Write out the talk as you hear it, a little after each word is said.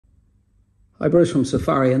Hi, Bruce from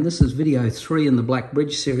Safari, and this is video 3 in the Black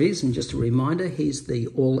Bridge series. And just a reminder, here's the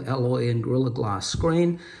all alloy and Gorilla Glass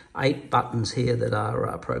screen. 8 buttons here that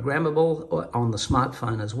are programmable on the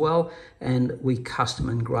smartphone as well, and we custom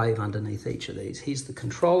engrave underneath each of these. Here's the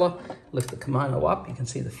controller. Lift the kimono up, you can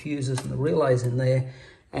see the fuses and the relays in there.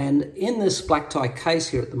 And in this black tie case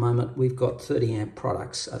here at the moment, we've got 30 amp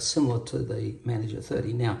products similar to the Manager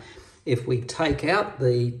 30. Now, if we take out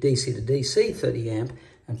the DC to DC 30 amp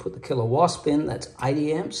and put the killer wasp in, that's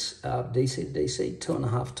 80 amps, DC to DC,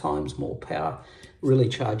 2.5 times more power, really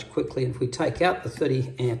charge quickly. And if we take out the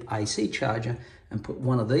 30 amp AC charger and put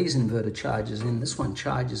one of these inverter chargers in, this one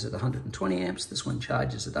charges at 120 amps, this one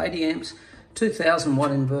charges at 80 amps, 2,000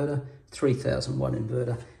 watt inverter, 3,000 watt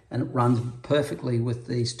inverter, and it runs perfectly with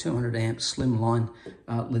these 200 amp slimline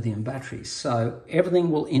lithium batteries. So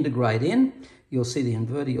everything will integrate in. You'll see the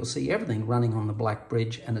inverter, you'll see everything running on the Black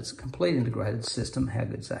Bridge, and it's a complete integrated system. How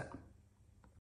good's that?